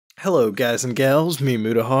Hello guys and gals, me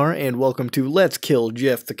Mutahar, and welcome to Let's Kill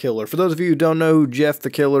Jeff the Killer. For those of you who don't know who Jeff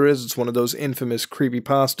the Killer is, it's one of those infamous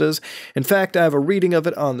creepypastas. In fact, I have a reading of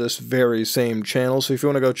it on this very same channel, so if you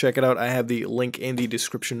want to go check it out, I have the link in the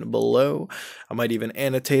description below. I might even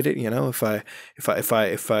annotate it, you know, if I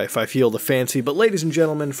feel the fancy. But ladies and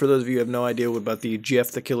gentlemen, for those of you who have no idea about the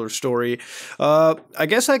Jeff the Killer story, I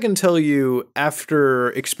guess I can tell you,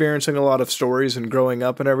 after experiencing a lot of stories and growing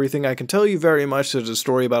up and everything, I can tell you very much there's a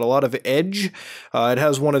story about a lot of edge. It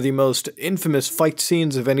has one of the most infamous fight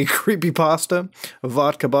scenes of any creepypasta.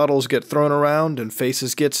 Vodka bottles get thrown around and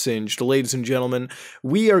faces get singed. Ladies and gentlemen,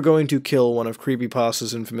 we are going to kill one of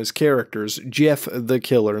creepypasta's infamous characters, Jeff the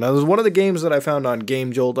Killer. Now, this is one of the games that I found on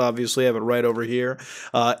Game Jolt, obviously. I have it right over here.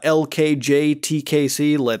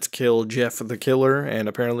 LKJTKC, Let's Kill Jeff the Killer, and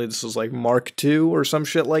apparently this is like Mark II or some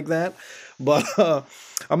shit like that. But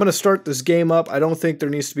I'm going to start this game up. I don't think there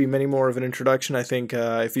needs to be many more of an introduction. I think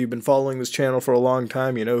if you've been following this channel for a long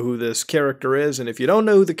time, you know who this character is. And if you don't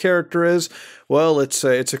know who the character is, well, it's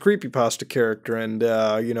a creepypasta character. And,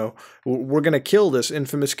 you know, we're going to kill this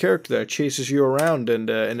infamous character that chases you around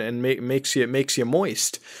and makes you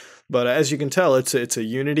moist. But as you can tell, it's a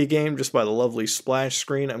Unity game just by the lovely splash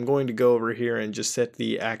screen. I'm going to go over here and just set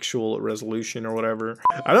the actual resolution or whatever.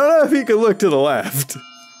 I don't know if you can look to the left.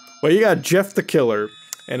 Well, you got Jeff the Killer,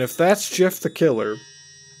 and if that's Jeff the Killer,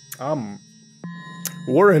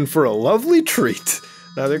 we're in for a lovely treat.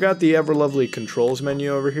 Now, they got the ever-lovely controls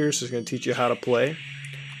menu over here, so it's going to teach you how to play.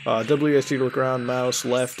 WSD to look around, mouse,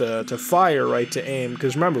 left to fire, right to aim,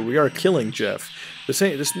 because remember, we are killing Jeff.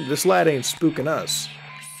 This lad ain't spooking us.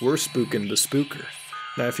 We're spooking the spooker.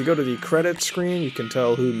 Now, if you go to the credits screen, you can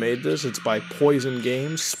tell who made this. It's by Poison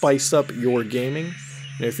Games. Spice up your gaming.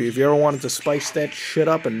 If you ever wanted to spice that shit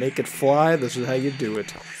up and make it fly, this is how you do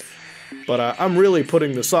it. But I'm really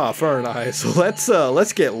putting this off, aren't I? So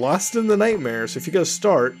let's get lost in the nightmare. So if you go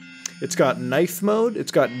start, it's got knife mode,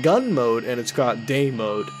 it's got gun mode, and it's got day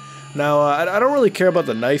mode. Now, I don't really care about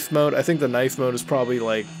the knife mode. I think the knife mode is probably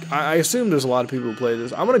like... I assume there's a lot of people who play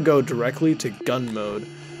this. I'm going to go directly to gun mode.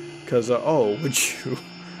 Because, oh,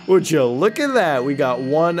 would you look at that? We got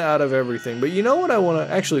one out of everything. But you know what I want to...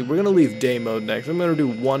 Actually, we're going to leave day mode next. I'm going to do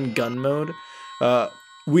one gun mode.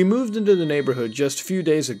 We moved into the neighborhood just a few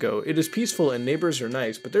days ago. It is peaceful and neighbors are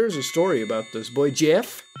nice, but there is a story about this boy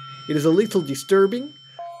Jeff. It is a little disturbing.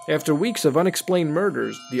 After weeks of unexplained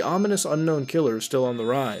murders, the ominous unknown killer is still on the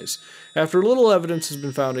rise. After little evidence has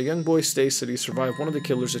been found, a young boy states that he survived one of the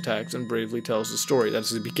killer's attacks and bravely tells the story.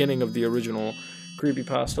 That's the beginning of the original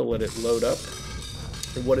creepypasta. Let it load up.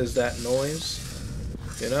 What is that noise?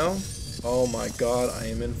 You know? Oh my god, I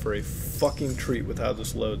am in for a fucking treat with how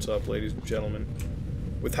this loads up, ladies and gentlemen.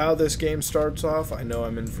 With how this game starts off, I know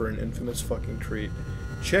I'm in for an infamous fucking treat.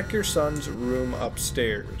 Check your son's room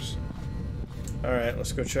upstairs. Alright,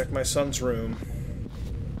 let's go check my son's room.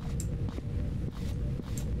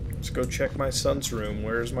 Let's go check my son's room.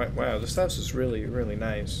 Where's my... Wow, this house is really, really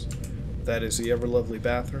nice. That is the ever-lovely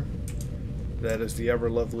bathroom. That is the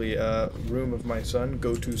ever-lovely room of my son.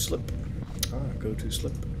 Go to slip. Go to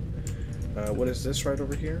slip. What is this right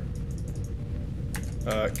over here?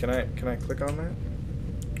 Can I click on that?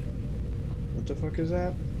 What the fuck is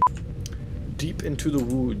that? Deep into the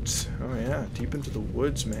woods. Oh yeah, deep into the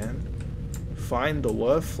woods, man. Find the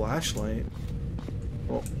what? Flashlight.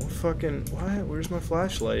 Well, what fucking... What? Where's my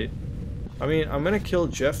flashlight? I mean, I'm gonna kill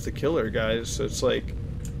Jeff the Killer, guys, so it's like...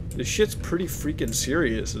 This shit's pretty freaking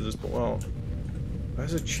serious at this point. Well... Why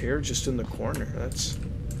is a chair just in the corner? That's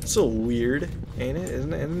so weird, ain't it?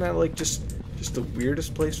 Isn't that like just the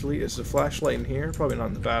weirdest place to leave? Is the flashlight in here? Probably not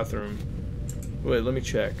in the bathroom. Wait, let me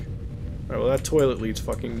check. Alright, well that toilet leads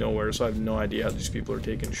fucking nowhere, so I have no idea how these people are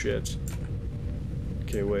taking shits.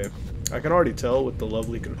 Okay, wait. I can already tell with the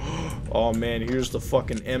lovely oh man, here's the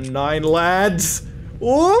fucking M9, lads!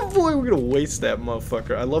 Oh boy, we're gonna waste that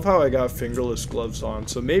motherfucker. I love how I got fingerless gloves on,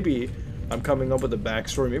 so maybe... I'm coming up with a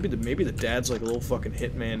backstory. Maybe the dad's like a little fucking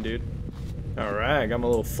hitman, dude. Alright, I got my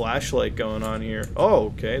little flashlight going on here. Oh,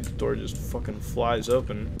 okay, the door just fucking flies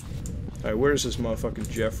open. Alright, where's this motherfucking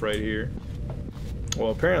Jeff right here?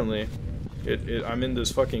 Well, apparently, I'm in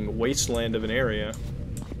this fucking wasteland of an area.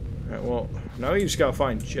 Alright, well, now you just gotta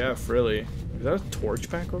find Jeff, really. Is that a torch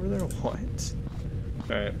back over there? What?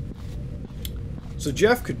 Alright. So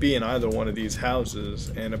Jeff could be in either one of these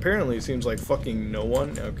houses, and apparently it seems like fucking no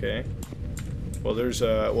one. Okay. Well, there's,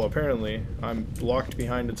 well, apparently, I'm locked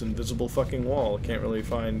behind its invisible fucking wall. I can't really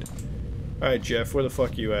find... Alright, Jeff, where the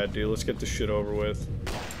fuck you at, dude? Let's get this shit over with.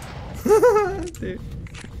 Dude.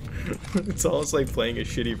 It's almost like playing a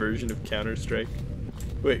shitty version of Counter-Strike.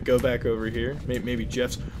 Wait, go back over here. Maybe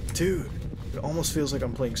Jeff's... Dude, It almost feels like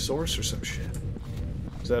I'm playing Source or some shit.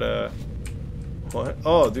 Is that a... What?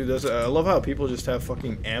 Oh, dude, that's... I love how people just have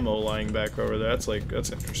fucking ammo lying back over there. That's like...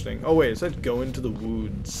 That's interesting. Oh, wait, is that go into the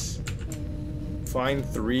woods? Find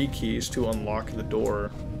 3 keys to unlock the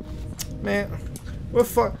door. Man, what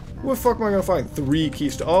fuck am I gonna find 3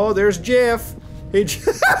 keys to... Oh, there's Jeff! Hey,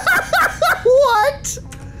 What?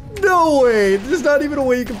 No way! There's not even a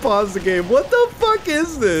way you can pause the game. What the fuck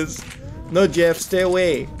is this? No, Jeff, stay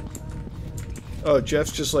away. Oh,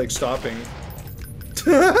 Jeff's just like stopping.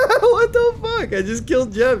 What the fuck? I just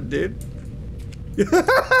killed Jeff, dude. He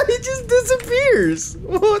just disappears.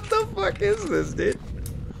 What the fuck is this, dude?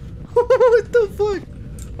 What the fuck?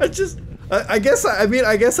 I guess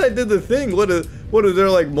I did the thing. What are there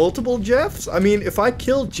like multiple Jeffs? I mean, if I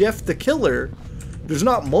kill Jeff the killer, there's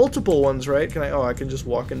not multiple ones, right? Can I? Oh, I can just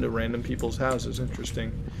walk into random people's houses.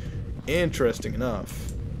 Interesting. Interesting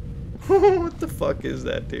enough. What the fuck is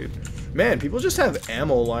that, dude? Man, people just have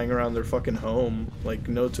ammo lying around their fucking home like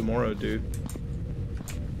no tomorrow, dude.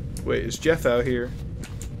 Wait, is Jeff out here?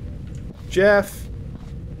 Jeff?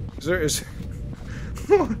 Is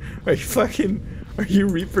are you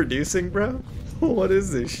reproducing, bro? What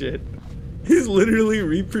is this shit? He's literally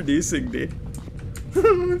reproducing, dude.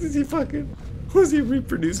 Was he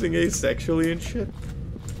reproducing asexually and shit?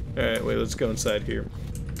 Alright, wait, let's go inside here.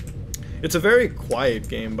 It's a very quiet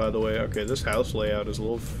game, by the way. Okay, this house layout is a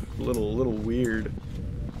little weird.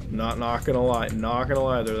 Not gonna lie,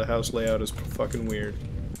 there. The house layout is fucking weird.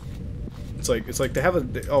 It's like they have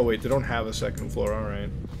a. Oh wait, they don't have a second floor. All right.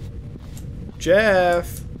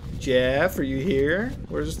 Jeff, are you here?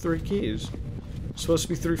 Where's the 3 keys? Supposed to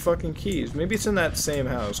be 3 fucking keys. Maybe it's in that same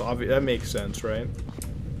house. That makes sense, right?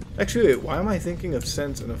 Actually, wait, why am I thinking of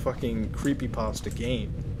sense in a fucking creepypasta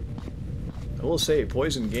game? I will say,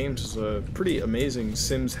 Poison Games is a pretty amazing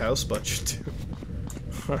Sims house budget, too.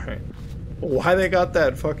 Alright. Why they got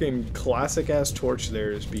that fucking classic-ass torch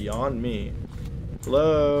there is beyond me.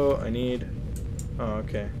 Hello? I need... Oh,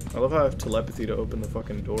 okay. I love how I have telepathy to open the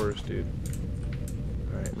fucking doors, dude.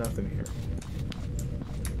 Alright, nothing here.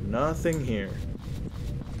 Nothing here.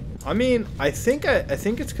 I mean, I think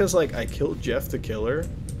it's because, like, I killed Jeff the killer.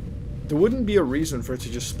 There wouldn't be a reason for it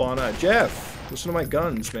to just spawn out. Jeff! Listen to my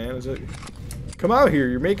guns, man. Is it... Come out here,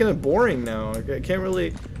 you're making it boring now. I can't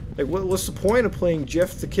really... Like, what's the point of playing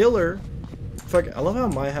Jeff the Killer? I love how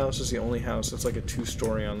my house is the only house that's like a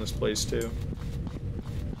 2-story on this place, too.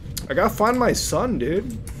 I gotta find my son,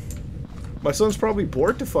 dude. My son's probably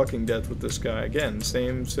bored to fucking death with this guy. Again,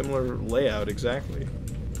 similar layout, exactly.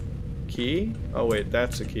 Key? Oh, wait,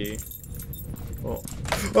 that's a key.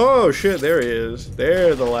 Oh, shit, there he is.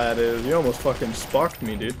 There the lad is. You almost fucking spocked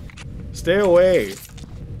me, dude. Stay away.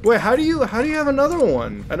 Wait, how do you have another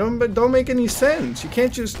one? Don't make any sense. You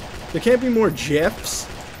can't just... There can't be more Jeffs.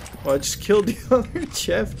 Oh, I just killed the other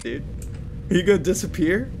Jeff, dude. Are you gonna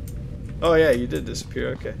disappear? Oh yeah, you did disappear,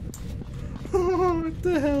 okay. What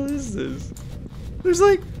the hell is this?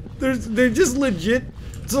 They're just legit...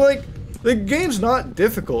 So like, the game's not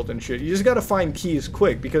difficult and shit. You just gotta find keys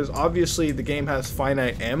quick, because obviously the game has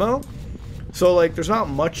finite ammo. So like, there's not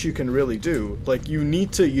much you can really do. Like, you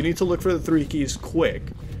need to look for the 3 keys quick.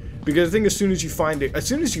 Because I think as soon as you find it, as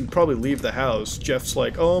soon as you probably leave the house, Jeff's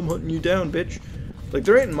like, oh, I'm hunting you down, bitch. Like,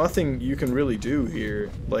 there ain't nothing you can really do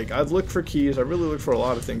here. Like, I've looked for keys, I really looked for a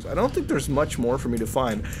lot of things. I don't think there's much more for me to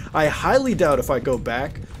find. I highly doubt if I go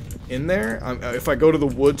back in there, if I go to the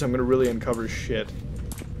woods, I'm gonna really uncover shit.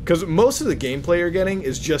 Because most of the gameplay you're getting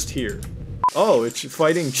is just here. Oh, it's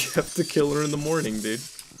fighting Jeff the Killer in the morning, dude.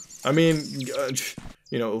 I mean,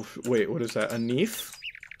 you know, wait, what is that? A knife?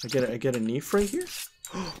 I get a knife right here?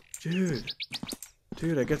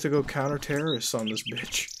 Dude, I get to go counter terrorists on this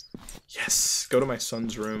bitch. Yes, go to my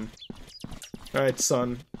son's room. Alright,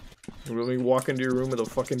 son. Let me walk into your room with a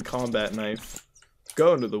fucking combat knife.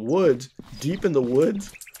 Go into the woods. Deep in the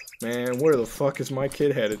woods? Man, where the fuck is my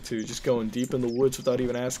kid headed to? Just going deep in the woods without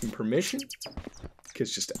even asking permission?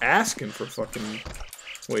 Kid's just asking for fucking...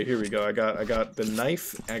 Wait, here we go. I got the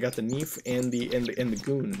knife. I got the knife and the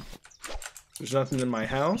goon. There's nothing in my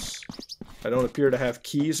house. I don't appear to have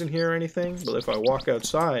keys in here or anything, but if I walk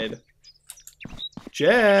outside...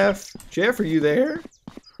 Jeff, are you there?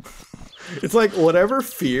 It's like whatever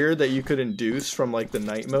fear that you could induce from like the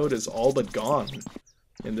night mode is all but gone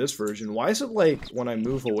in this version. Why is it like when I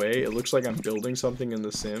move away, it looks like I'm building something in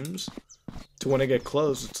The Sims? To when I get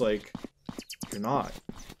close, it's like, you're not.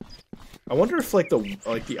 I wonder if like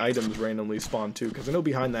the items randomly spawn too, because I know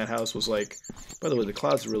behind that house was like. By the way, the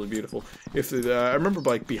clouds are really beautiful. If I remember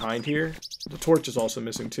like behind here, the torch is also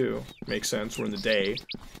missing too. Makes sense. We're in the day.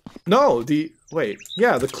 No, wait.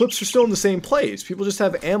 Yeah, the clips are still in the same place. People just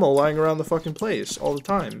have ammo lying around the fucking place all the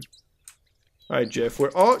time. All right, Jeff.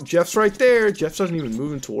 Oh, Jeff's right there. Jeff doesn't even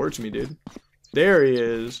moving towards me, dude. There he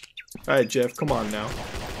is. All right, Jeff. Come on now.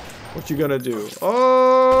 What you gonna do?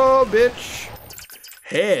 Oh, bitch.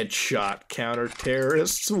 Headshot.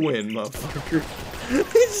 Counter-terrorists win, motherfucker.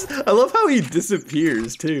 I love how he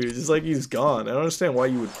disappears, too. It's just like he's gone. I don't understand why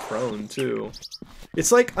you would prone, too.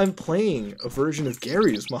 It's like I'm playing a version of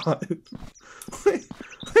Gary's mod. like,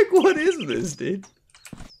 what is this, dude?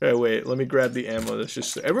 Alright, wait. Let me grab the ammo. That's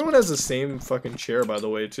just... Everyone has the same fucking chair, by the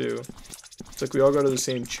way, too. It's like we all go to the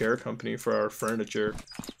same chair company for our furniture.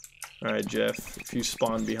 Alright, Jeff. If you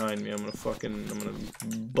spawn behind me, I'm gonna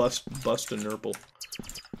bust a nurple.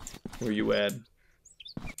 Where you at?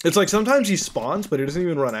 It's like sometimes he spawns, but he doesn't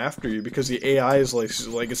even run after you because the AI is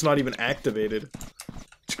like it's not even activated.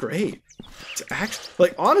 It's great. It's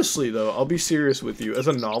like honestly though, I'll be serious with you. As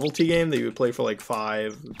a novelty game that you would play for like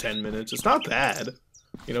 5-10 minutes, it's not bad.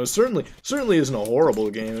 You know, it certainly isn't a horrible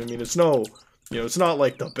game. I mean, it's no, you know, it's not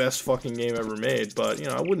like the best fucking game ever made, but you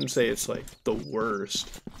know, I wouldn't say it's like the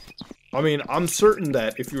worst. I mean, I'm certain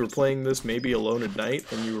that if you were playing this maybe alone at night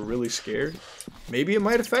and you were really scared, maybe it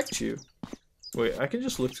might affect you. Wait, I can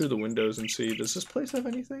just look through the windows and see, does this place have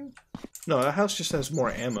anything? No, that house just has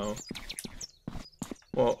more ammo.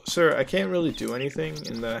 Well, sir, I can't really do anything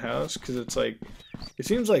in that house because it's like, it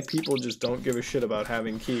seems like people just don't give a shit about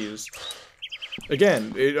having keys.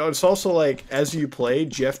 Again, it's also like, as you play,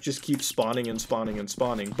 Jeff just keeps spawning and spawning and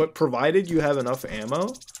spawning, but provided you have enough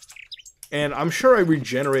ammo, and I'm sure I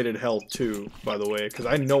regenerated health too, by the way, because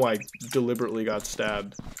I know I deliberately got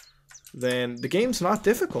stabbed, then the game's not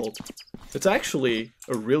difficult. It's actually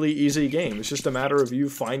a really easy game. It's just a matter of you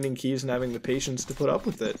finding keys and having the patience to put up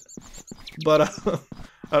with it. But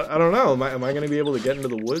I don't know. Am I going to be able to get into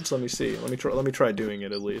the woods? Let me see. Let me try doing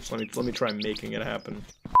it at least. Let me try making it happen.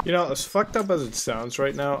 You know, as fucked up as it sounds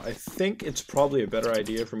right now, I think it's probably a better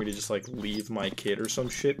idea for me to just like leave my kid or some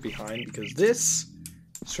shit behind, because this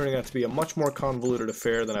is turning out to be a much more convoluted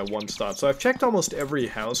affair than I once thought. So I've checked almost every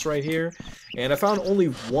house right here, and I found only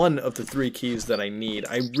one of the 3 keys that I need.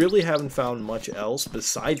 I really haven't found much else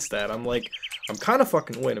besides that. I'm kind of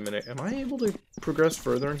fucking... Wait a minute. Am I able to progress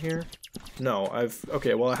further in here? No,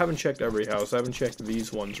 okay, well, I haven't checked every house. I haven't checked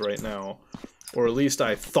these ones right now. Or at least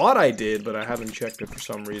I thought I did, but I haven't checked it for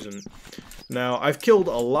some reason. Now, I've killed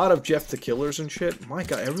a lot of Jeff the Killers and shit. My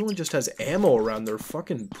god, everyone just has ammo around their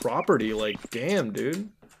fucking property. Like, damn, dude.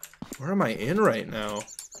 Where am I in right now?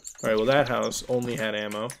 Alright, well, that house only had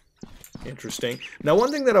ammo. Interesting. Now,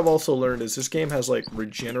 one thing that I've also learned is this game has, like,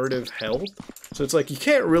 regenerative health. So it's like, you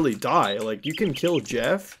can't really die. Like, you can kill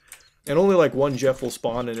Jeff, and only, like, one Jeff will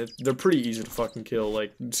spawn, and they're pretty easy to fucking kill.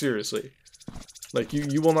 Like, seriously. Like,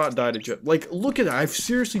 you will not die to Jeff. Like, look at that. I've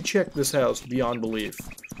seriously checked this house beyond belief.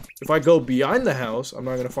 If I go behind the house, I'm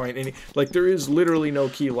not going to find any... Like, there is literally no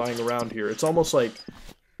key lying around here. It's almost like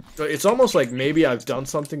maybe I've done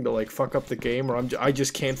something to, like, fuck up the game, or I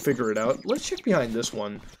just can't figure it out. Let's check behind this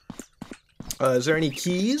one. Is there any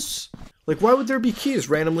keys? Like, why would there be keys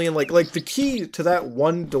randomly? And, like, the key to that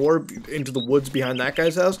one door into the woods behind that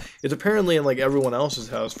guy's house is apparently in, like, everyone else's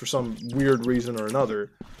house for some weird reason or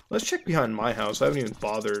another. Let's check behind my house. I haven't even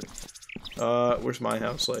bothered. Where's my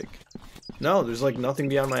house, like? No, there's, like, nothing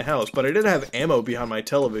behind my house. But I did have ammo behind my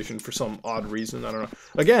television for some odd reason. I don't know.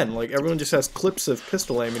 Again, like, everyone just has clips of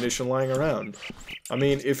pistol ammunition lying around. I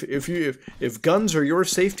mean, if guns are your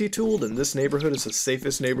safety tool, then this neighborhood is the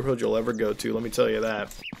safest neighborhood you'll ever go to. Let me tell you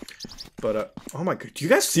that. But, oh my god. Do you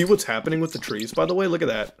guys see what's happening with the trees, by the way? Look at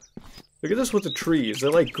that. Look at this with the trees. They,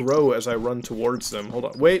 like, grow as I run towards them. Hold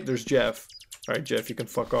on. Wait, there's Jeff. Alright, Jeff, you can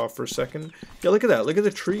fuck off for a second. Yeah, look at that. Look at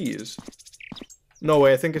the trees. No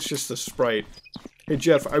way, I think it's just a sprite. Hey,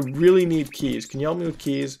 Jeff, I really need keys. Can you help me with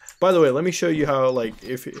keys? By the way, let me show you how, like,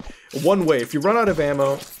 one way, if you run out of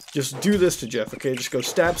ammo, just do this to Jeff, okay? Just go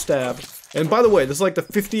stab, stab. And by the way, this is like the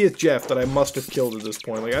 50th Jeff that I must have killed at this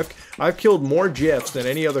point. Like, I've killed more Jeffs than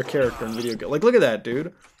any other character in video game. Like, look at that,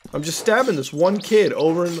 dude. I'm just stabbing this one kid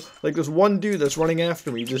over and, like, this one dude that's running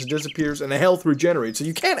after me just disappears and the health regenerates. So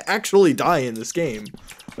you can't actually die in this game.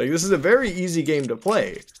 Like, this is a very easy game to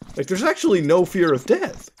play. Like, there's actually no fear of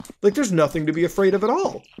death. Like, there's nothing to be afraid of at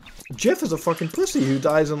all. Jeff is a fucking pussy who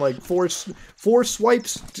dies in, like, four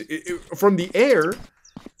swipes from the air.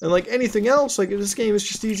 And, like, anything else, like, this game is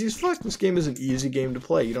just easy as fuck. This game is an easy game to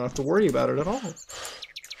play. You don't have to worry about it at all.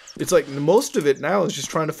 It's like, most of it now is just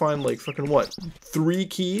trying to find, like, fucking, what, 3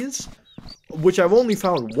 keys? which I've only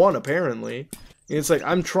found one apparently. And it's like,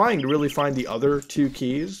 I'm trying to really find the other 2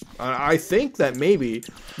 keys. I think that maybe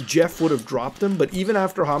Jeff would have dropped them, but even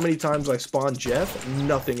after how many times I spawned Jeff,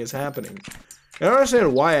 nothing is happening. And I don't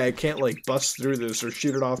understand why I can't, like, bust through this or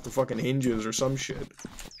shoot it off the fucking hinges or some shit.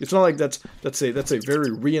 It's not like that's a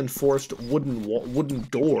very reinforced wooden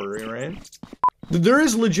door, right? There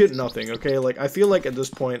is legit nothing, okay? Like, I feel like at this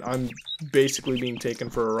point, I'm basically being taken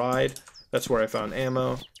for a ride. That's where I found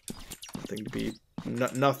ammo.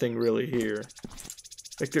 Nothing really here.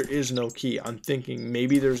 Like, there is no key. I'm thinking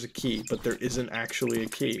maybe there's a key, but there isn't actually a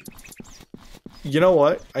key. You know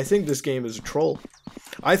what? I think this game is a troll.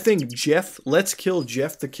 I think Let's Kill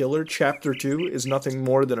Jeff the Killer Chapter 2 is nothing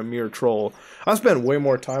more than a mere troll. I spent way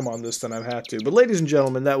more time on this than I've had to. But ladies and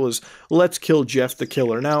gentlemen, that was Let's Kill Jeff the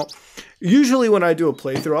Killer. Now, usually when I do a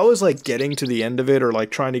playthrough, I always like getting to the end of it or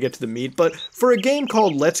like trying to get to the meat. But for a game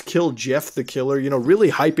called Let's Kill Jeff the Killer, you know,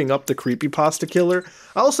 really hyping up the creepypasta killer,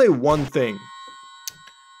 I'll say one thing.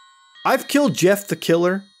 I've killed Jeff the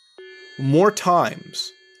Killer more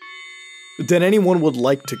times than anyone would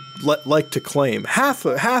like to claim.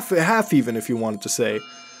 Half even, if you wanted to say.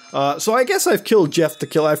 So I guess I've killed Jeff the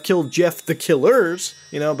Killer. I've killed Jeff the Killers,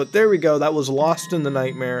 you know, but there we go. That was Lost in the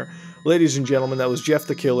Nightmare. Ladies and gentlemen, that was Jeff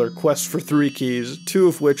the Killer, quest for 3 keys, 2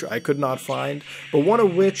 of which I could not find, but 1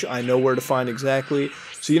 of which I know where to find exactly.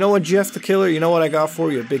 So you know what, Jeff the Killer? You know what I got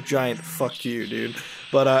for you? A big giant fuck you, dude.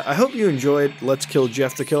 But I hope you enjoyed Let's Kill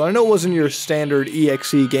Jeff the Killer. I know it wasn't your standard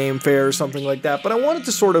EXE game fare or something like that, but I wanted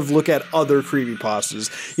to sort of look at other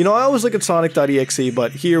creepypastas. You know, I always look at Sonic.exe,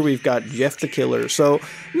 but here we've got Jeff the Killer, so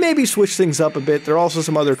maybe switch things up a bit. There are also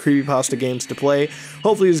some other creepypasta games to play.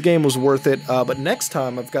 Hopefully this game was worth it, but next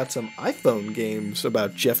time I've got some iPhone games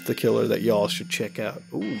about Jeff the Killer that y'all should check out.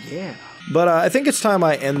 Ooh, yeah. But I think it's time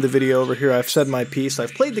I end the video over here. I've said my piece.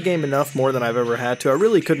 I've played the game enough, more than I've ever had to. I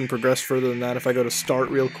really couldn't progress further than that if I go to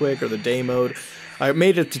start real quick or the day mode. I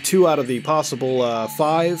made it to 2 out of the possible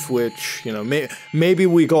 5, which, you know, maybe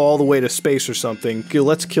we go all the way to space or something.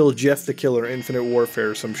 Let's Kill Jeff the Killer, Infinite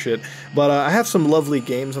Warfare or some shit. But I have some lovely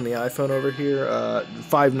games on the iPhone over here.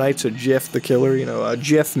 5 Nights of Jeff the Killer, you know,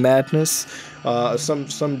 Jeff Madness, some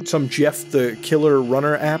Jeff the Killer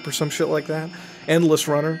Runner app or some shit like that. Endless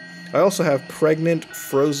Runner. I also have Pregnant,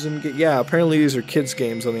 Frozen, yeah, apparently these are kids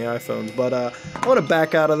games on the iPhones, but I want to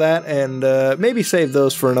back out of that and maybe save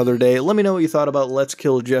those for another day. Let me know what you thought about Let's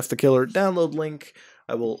Kill Jeff the Killer. Download link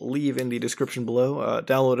I will leave in the description below.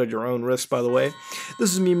 Download at your own risk, by the way.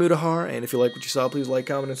 This is me, Mutahar, and if you like what you saw, please like,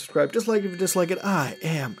 comment, and subscribe. Just like if you dislike it, I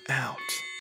am out.